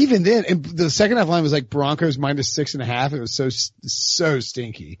 even then, and the second half line was like Broncos minus 6.5. It was so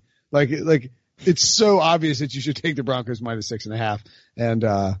stinky. Like it's so obvious that you should take the Broncos minus 6.5,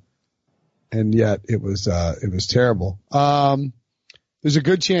 and yet it was terrible. There's a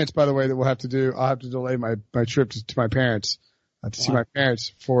good chance, by the way, that I'll have to delay my trip to my parents. I have to see my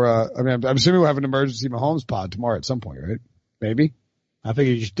parents for, I'm assuming we'll have an emergency Mahomes pod tomorrow at some point, right? Maybe. I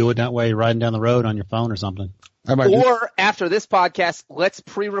figured you should do it that way, riding down the road on your phone or something. After this podcast, let's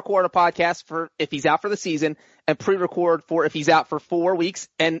pre-record a podcast for if he's out for the season and pre-record for if he's out for 4 weeks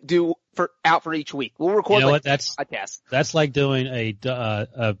and do out for each week. We'll record podcast. That's like doing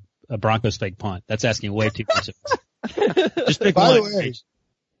a Broncos fake punt. That's asking way too much. Just pick By one. the way,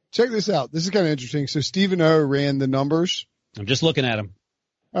 check this out. This is kind of interesting. So Stephen O ran the numbers. I'm just looking at them.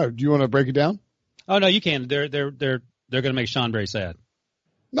 Oh, do you want to break it down? Oh no, you can. They're going to make Sean very sad.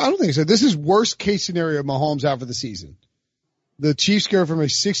 No, I don't think so. This is worst case scenario. Mahomes out for the season. The Chiefs go from a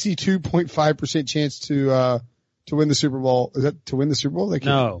 62.5% chance to win the Super Bowl. Is that to win the Super Bowl?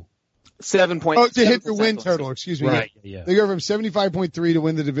 No. 7. Oh, to hit the win total. Excuse me. Right. Yeah. They go from 75.3 to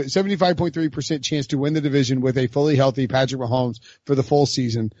win the 75.3% chance to win the division with a fully healthy Patrick Mahomes for the full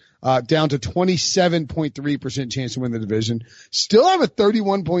season, down to 27.3% chance to win the division. Still have a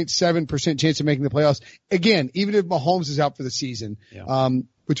 31.7% chance of making the playoffs. Again, even if Mahomes is out for the season,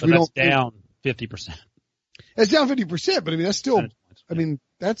 which we don't. Down 50%. It's down 50%, but I mean, that's still,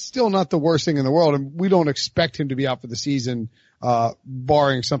 that's still not the worst thing in the world. And we don't expect him to be out for the season,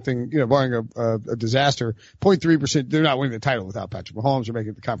 barring something, barring a disaster. 0.3%, they're not winning the title without Patrick Mahomes or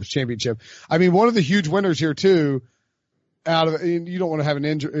making the conference championship. I mean, one of the huge winners here too, you don't want to have an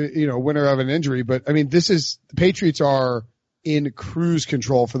injury, winner of an injury, but I mean, the Patriots are in cruise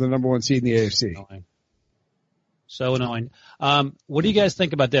control for the number 1 seed in the AFC. So annoying. What do you guys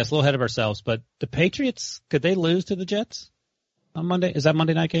think about this? A little ahead of ourselves, but the Patriots, could they lose to the Jets on Monday? Is that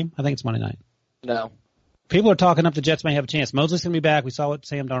Monday night game? I think it's Monday night. No. People are talking up the Jets may have a chance. Mosley's going to be back. We saw what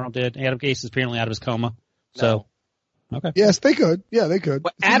Sam Darnold did. Adam Gase is apparently out of his coma. So, okay. Yes, they could. Yeah, they could.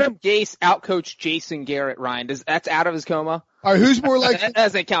 But Adam Gase outcoached Jason Garrett, Ryan. That's out of his coma? All right, who's more likely? That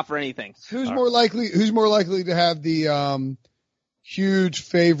doesn't count for anything. Who's more likely to have the huge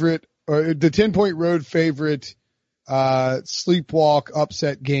favorite or the 10-point road favorite sleepwalk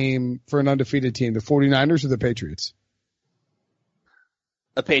upset game for an undefeated team, the 49ers or the Patriots?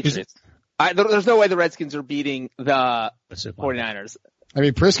 The Patriots. There's no way the Redskins are beating the 49ers. I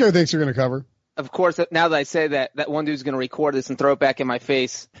mean, Prisco thinks they're going to cover. Of course, now that I say that one dude's going to record this and throw it back in my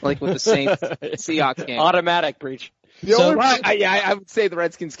face, like with the Saints Seahawks game. Automatic breach. I would say the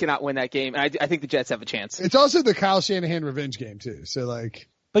Redskins cannot win that game, and I think the Jets have a chance. It's also the Kyle Shanahan revenge game too. So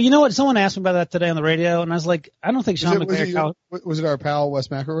but you know what? Someone asked me about that today on the radio, and I was like, I don't think Sean McVay. Was it our pal Wes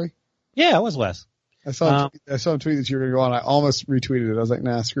McElroy? Yeah, it was Wes. I saw him tweet that you were going to go on. I almost retweeted it. I was like,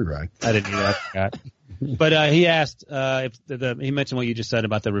 nah, screw Ryan. I didn't do that. But he asked if he mentioned what you just said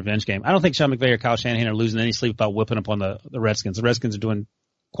about the revenge game. I don't think Sean McVay or Kyle Shanahan are losing any sleep about whipping up on the Redskins. The Redskins are doing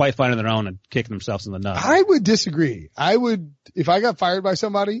quite fine on their own and kicking themselves in the nuts. I would disagree. If I got fired by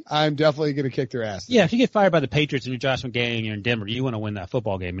somebody, I'm definitely going to kick their ass. Yeah, if you get fired by the Patriots and you're Josh McGay and you're in Denver, you want to win that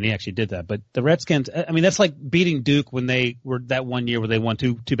football game, and he actually did that. But the Redskins, I mean, that's like beating Duke when they were that one year where they won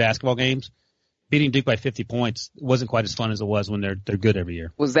two basketball games. Beating Duke by 50 points wasn't quite as fun as it was when they're good every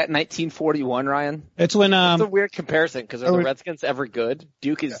year. Was that 1941, Ryan? It's when it's a weird comparison because are the Redskins ever good?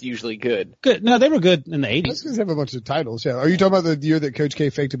 Duke is usually good. Good. No, they were good in the 80s. Redskins have a bunch of titles. Yeah. Are you talking about the year that Coach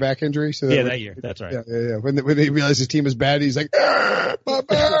K faked a back injury? So that year. That's right. Yeah. When they realized his team was bad, he's like, my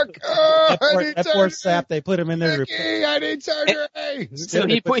back. That poor sap. They put him in there. I need surgery. So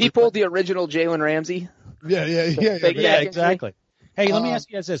he pulled the original Jalen Ramsey. Yeah, exactly. Hey, let me ask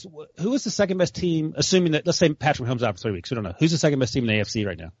you guys this. Who is the second best team, assuming that, let's say Patrick Mahomes out for 3 weeks. We don't know. Who's the second best team in the AFC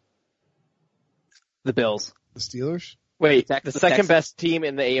right now? The Bills. The Steelers? Wait, the second best team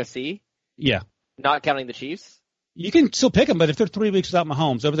in the AFC? Yeah. Not counting the Chiefs? You can still pick them, but if they're 3 weeks without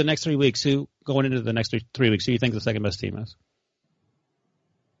Mahomes, over the next 3 weeks, going into the next 3 weeks, who do you think the second best team is?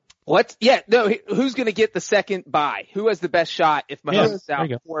 What? Yeah, no, who's going to get the second bye? Who has the best shot if Mahomes is out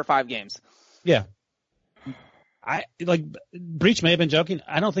 4 or 5 games? Yeah. Breech may have been joking.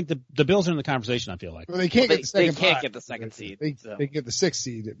 I don't think the Bills are in the conversation, I feel like. Well, they can't get the second They can't get the second seed. They can get the 6th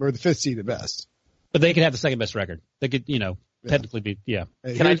seed or the 5th seed at best. But they could have the second best record. They could, technically be, yeah.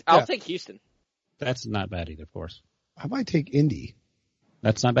 I'll take Houston. That's not bad either, of course. I might take Indy.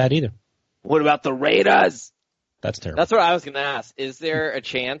 That's not bad either. What about the Raiders? That's terrible. That's what I was going to ask. Is there a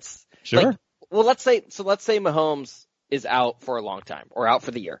chance? Sure. Let's say Mahomes is out for a long time or out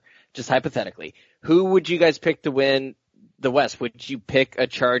for the year, just hypothetically. Who would you guys pick to win the West, would you pick a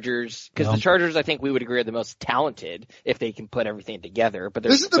Chargers? Because the Chargers, I think we would agree, are the most talented if they can put everything together. But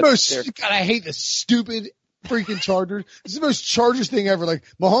this is the most. God, I hate the stupid freaking Chargers. This is the most Chargers thing ever. Like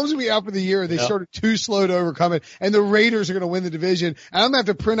Mahomes will be out for the year. They started too slow to overcome it, and the Raiders are going to win the division. And I'm going to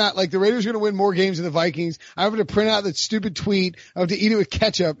have to print out, like, the Raiders are going to win more games than the Vikings. I'm going to print out that stupid tweet. I have to eat it with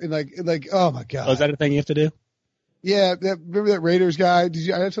ketchup and like, oh my God. Oh, is that a thing you have to do? Yeah. Remember that Raiders guy? I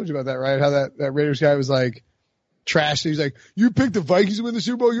told you about that, right? How that Raiders guy was like trash. He's like, you picked the Vikings to win the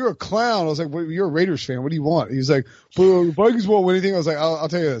Super Bowl. You're a clown. I was like, well, you're a Raiders fan. What do you want? He's like, well, the Vikings won't win anything. I was like, I'll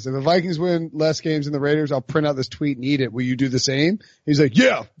tell you this. If the Vikings win less games than the Raiders, I'll print out this tweet and eat it. Will you do the same? He's like,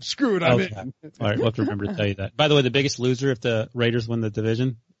 yeah, screw it. I'm in. All right. We'll have to remember to tell you that. By the way, the biggest loser if the Raiders win the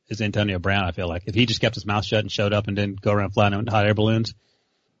division is Antonio Brown. I feel like if he just kept his mouth shut and showed up and didn't go around flying hot air balloons,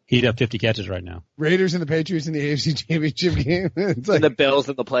 he'd have 50 catches right now. Raiders and the Patriots in the AFC Championship game. It's like, and the Bills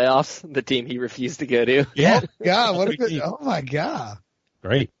in the playoffs, the team he refused to go to. Yeah. God, what if it, oh my God.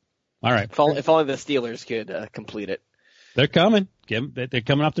 Great. All right. If only the Steelers could complete it. They're coming. They're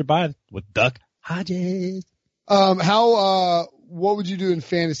coming off their bye with Duck Hodges. What would you do in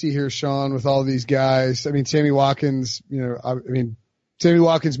fantasy here, Sean, with all these guys? I mean, Sammy Watkins, Sammy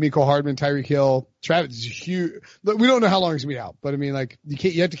Watkins, Mecole Hardman, Tyreek Hill, Travis is huge. Look, we don't know how long he's going to be out, but I mean, like,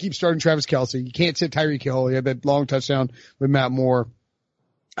 you have to keep starting Travis Kelce. You can't sit Tyreek Hill. He had that long touchdown with Matt Moore.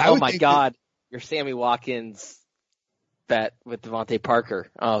 Oh my God. Your Sammy Watkins bet with Devontae Parker.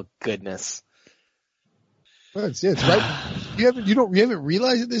 Oh goodness. Well, it's right. You haven't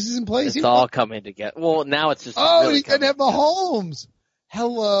realized that this is in place? It's all coming together. Well, now it's just. Oh, really he doesn't have Mahomes.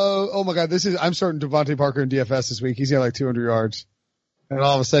 Hello. Oh my God. I'm starting Devontae Parker in DFS this week. He's got like 200 yards. And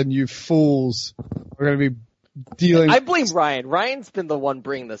all of a sudden, you fools are going to be dealing. I blame Ryan. Ryan's been the one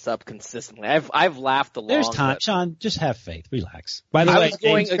bringing this up consistently. I've laughed along. There's time, Sean. Just have faith. Relax. By the I way, was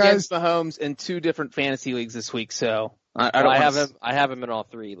going against Mahomes in 2 different fantasy leagues this week, so I have him in all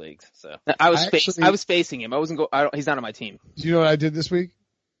 3 leagues. So I was facing him. He's not on my team. Do you know what I did this week?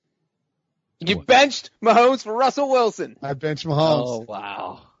 You benched Mahomes for Russell Wilson. I benched Mahomes. Oh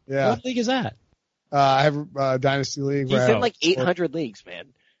wow. Yeah. What league is that? I have a Dynasty League. He's in like 800 leagues, man.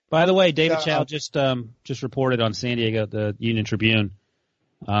 By the way, David Chow just reported on San Diego, the Union Tribune,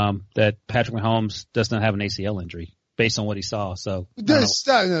 that Patrick Mahomes does not have an ACL injury based on what he saw. So he wrote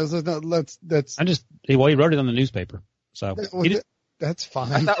it on the newspaper. So that's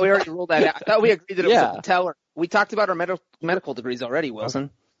fine. I thought we already ruled that out. I thought we agreed that it was a patellar. We talked about our medical degrees already, Wilson.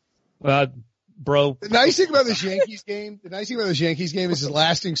 Bro. The nice thing about this Yankees game is it's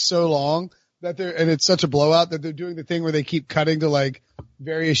lasting so long and it's such a blowout that they're doing the thing where they keep cutting to like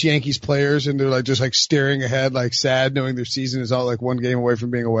various Yankees players and they're like just like staring ahead, like sad, knowing their season is all like one game away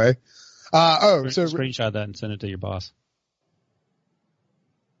from being away. So screenshot that and send it to your boss.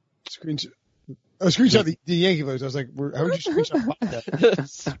 Screenshot the Yankee players. I was like, how would you screenshot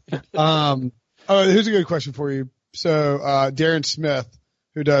that? Here's a good question for you. So, Darren Smith,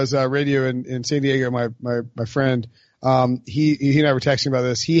 who does radio in San Diego, my friend, he and I were texting about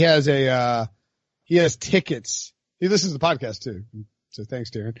this. He has tickets. He listens to the podcast too. So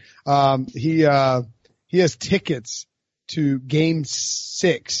thanks, Darren. He has tickets to Game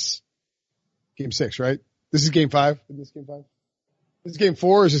 6. Game 6, right? This is Game 5. Is this Game 5? This is Game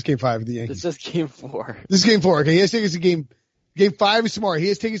 4 or is this Game 5 of the Yankees? This is Game 4. This is Game 4. Okay. He has tickets to Game 5 is tomorrow. He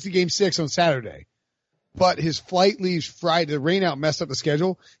has tickets to Game 6 on Saturday. But his flight leaves Friday. The rain out messed up the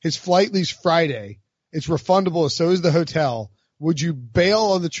schedule. His flight leaves Friday. It's refundable, so is the hotel. Would you bail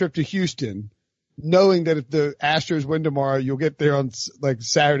on the trip to Houston, knowing that if the Astros win tomorrow, you'll get there on like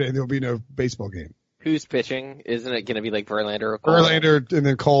Saturday and there'll be no baseball game? Who's pitching? Isn't it going to be like Verlander or Cole? Verlander and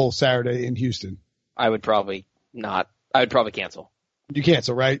then Cole Saturday in Houston. I would probably not. I would probably cancel. You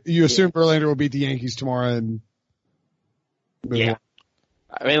cancel, right? You assume Verlander will beat the Yankees tomorrow and yeah.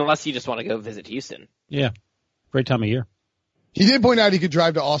 I mean, unless you just want to go visit Houston. Yeah. Great time of year. He did point out he could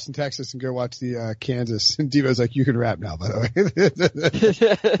drive to Austin, Texas and go watch the Kansas. And Devo's like, you can rap now, by the way.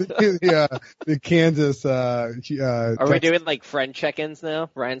 The Kansas Are we doing like friend check-ins now?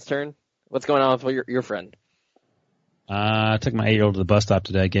 Ryan's turn? What's going on with your friend? I took my 8-year-old to the bus stop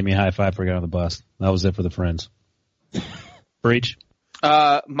today, gave me a high five before I got on the bus. That was it for the friends. Breech?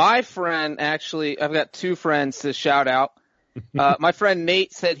 My friend, actually, I've got 2 friends to shout out. My friend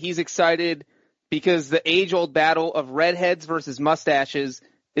Nate said he's excited because the age-old battle of redheads versus mustaches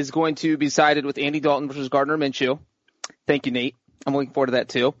is going to be decided with Andy Dalton versus Gardner Minshew. Thank you, Nate. I'm looking forward to that,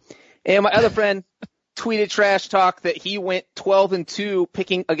 too. And my other friend tweeted trash talk that he went 12-2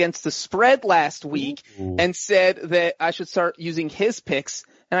 picking against the spread last week and said that I should start using his picks,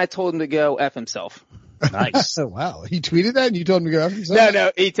 and I told him to go F himself. Nice. Wow. He tweeted that and you told him to go F himself?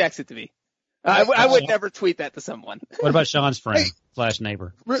 No, he texted to me. I would never tweet that to someone. What about Sean's friend /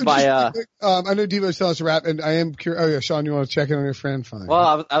 neighbor? I know Devo's telling us to wrap, and I am curious. Oh yeah, Sean, you want to check in on your friend? Fine.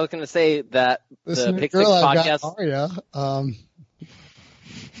 Well, I was going to say that the Pick Six podcast.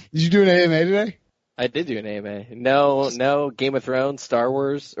 Did you do an AMA today? I did do an AMA. No Game of Thrones, Star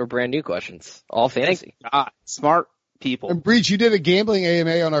Wars, or brand new questions. All fantasy. Smart people. And Breech, you did a gambling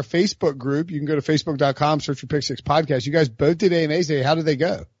AMA on our Facebook group. You can go to facebook.com, search for Pick Six Podcast. You guys both did AMAs today. How did they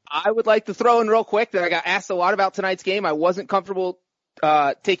go? I would like to throw in real quick that I got asked a lot about tonight's game. I wasn't comfortable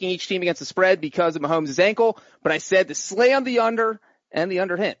taking each team against the spread because of Mahomes' ankle, but I said to slay on the under and the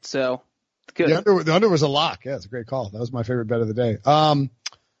under hit. So good. The under was a lock. Yeah, it's a great call. That was my favorite bet of the day.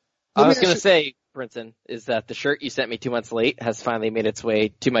 I was going to say, Brinson, is that the shirt you sent me 2 months late has finally made its way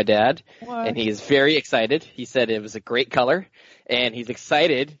to my dad, and he is very excited. He said it was a great color, and he's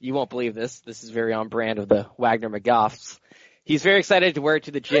excited. You won't believe this. This is very on brand of the Wagner-McGoughs. He's very excited to wear it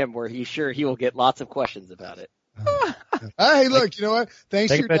to the gym where he's sure he will get lots of questions about it. Hey, look, you know what?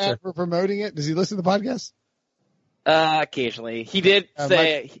 Thanks to your dad for promoting it. Does he listen to the podcast? Occasionally. He did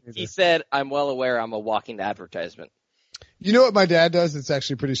say, he said, I'm well aware I'm a walking advertisement. You know what my dad does? It's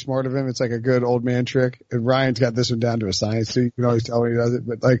actually pretty smart of him. It's like a good old man trick. And Ryan's got this one down to a science, so you can always tell when he does it.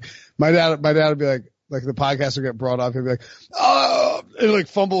 But like my dad would be like the podcast will get brought up. He'll be like, oh, and like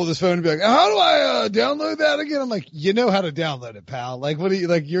fumble with his phone and be like, how do I download that again? I'm like, you know how to download it, pal. Like, what do you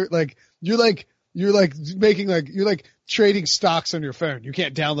like? You're trading stocks on your phone. You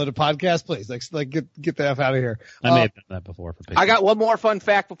can't download a podcast, please. Like get the F out of here. I may have done that before. I got one more fun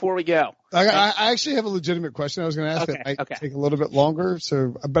fact before we go. I actually have a legitimate question I was going to ask that might take a little bit longer.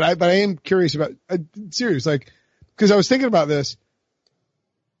 So, but I am curious about, serious, like, cause I was thinking about this.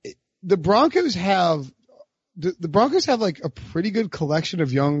 The Broncos have like a pretty good collection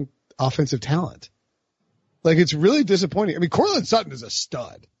of young offensive talent. Like, it's really disappointing. I mean, Cortland Sutton is a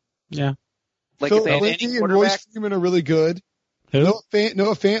stud. Yeah. Like Phil Lindsay and Royce Freeman are really good. Who? Noah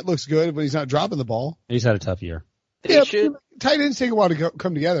Fant looks good, but he's not dropping the ball. He's had a tough year. Yeah, tight ends take a while to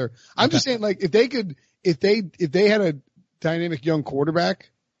come together. I'm just saying, like, if they had a dynamic young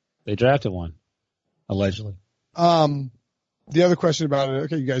quarterback. They drafted one, allegedly. The other question about it,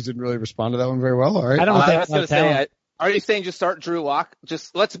 okay, you guys didn't really respond to that one very well. All right. I was going to say, are you saying just start Drew Lock?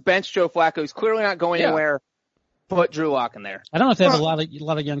 Just let's bench Joe Flacco. He's clearly not going anywhere. Put Drew Lock in there. I don't know if they have a lot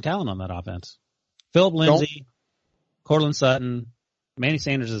of young talent on that offense. Philip Lindsay, Cortland Sutton, Manny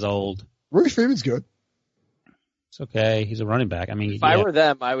Sanders is old. Royce Freeman's good. It's okay. He's a running back. I mean, if I were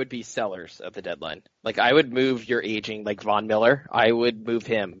them, I would be sellers at the deadline. Like, I would move your aging, like Von Miller. I would move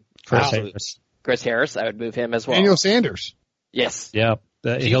him. Chris Harris. I would move him as well. Daniel Sanders. Yes. Yeah.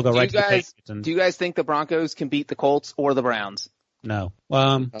 He'll go right to the Patriots. Do you guys think the Broncos can beat the Colts or the Browns? No.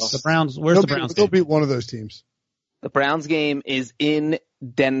 The Browns. Where's the Browns? They'll beat one of those teams. The Browns game is in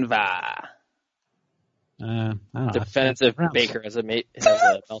Denver. Defensive Baker has a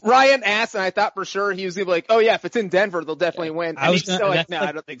Ryan asked, and I thought for sure he was going to be like, oh yeah, if it's in Denver, they'll definitely win. And he's still like, no,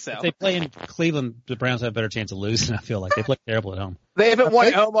 I don't think so. If they play in Cleveland, the Browns have a better chance of losing. I feel like they play terrible at home. They haven't won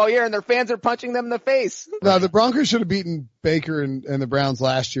at home all year, and their fans are punching them in the face. No, the Broncos should have beaten Baker and the Browns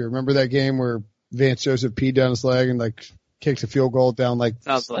last year. Remember that game where Vance Joseph peed down his leg and like kicked a field goal down like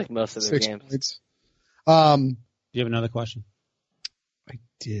sounds like most of their games. Points. Do you have another question? I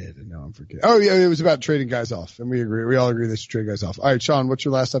did, and now I'm forgetting. Oh yeah, it was about trading guys off, and we all agree they should trade guys off. All right, Sean, what's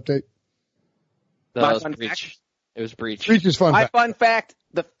your last update? That was Breech. It was Breech. Breech is fun. My fun fact: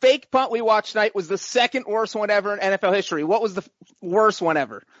 the fake punt we watched tonight was the second worst one ever in NFL history. What was the worst one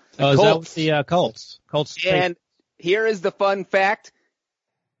ever? Is that the Colts? And here is the fun fact: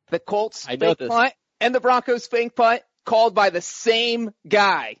 the Colts fake punt and the Broncos fake punt called by the same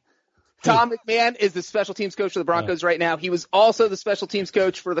guy. Tom McMahon is the special teams coach for the Broncos right now. He was also the special teams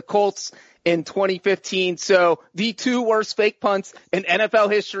coach for the Colts in 2015. So the two worst fake punts in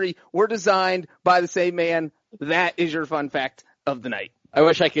NFL history were designed by the same man. That is your fun fact of the night. I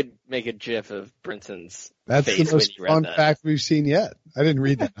wish I could make a GIF of Brinson's That's face the most fun fact we've seen yet. I didn't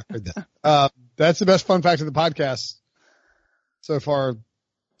read that. I heard that. That's the best fun fact of the podcast so far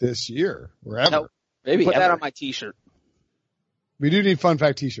this year, or ever. No, maybe put that on my T-shirt. We do need fun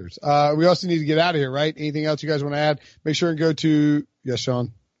fact T-shirts. We also need to get out of here, right? Anything else you guys want to add? Make sure and go to, yes,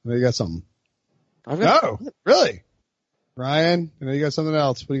 Sean. I know you got something. No, really? Ryan, I know you got something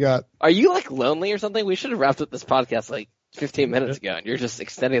else. What do you got? Are you like lonely or something? We should have wrapped up this podcast like 15 minutes ago, and you're just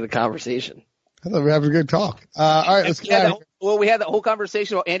extending the conversation. I thought we were having a good talk. All right, let's get out of here. Well, we had that whole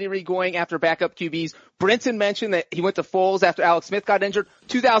conversation about Andy Reid going after backup QBs. Brinson mentioned that he went to Foles after Alex Smith got injured.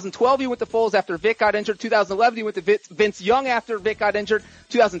 2012, he went to Foles after Vic got injured. 2011, he went to Vince Young after Vic got injured.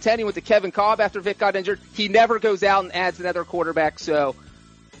 2010, he went to Kevin Kolb after Vic got injured. He never goes out and adds another quarterback. So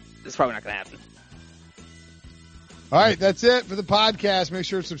it's probably not going to happen. All right, that's it for the podcast. Make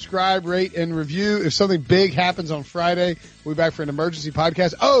sure to subscribe, rate, and review. If something big happens on Friday, we'll be back for an emergency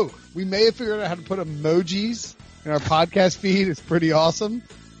podcast. Oh, we may have figured out how to put emojis in our podcast feed. It's pretty awesome.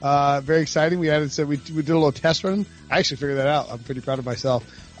 Very exciting. We did a little test run. I actually figured that out. I'm pretty proud of myself.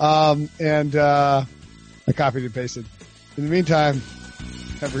 I copied and pasted. In the meantime,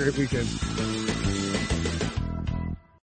 have a great weekend.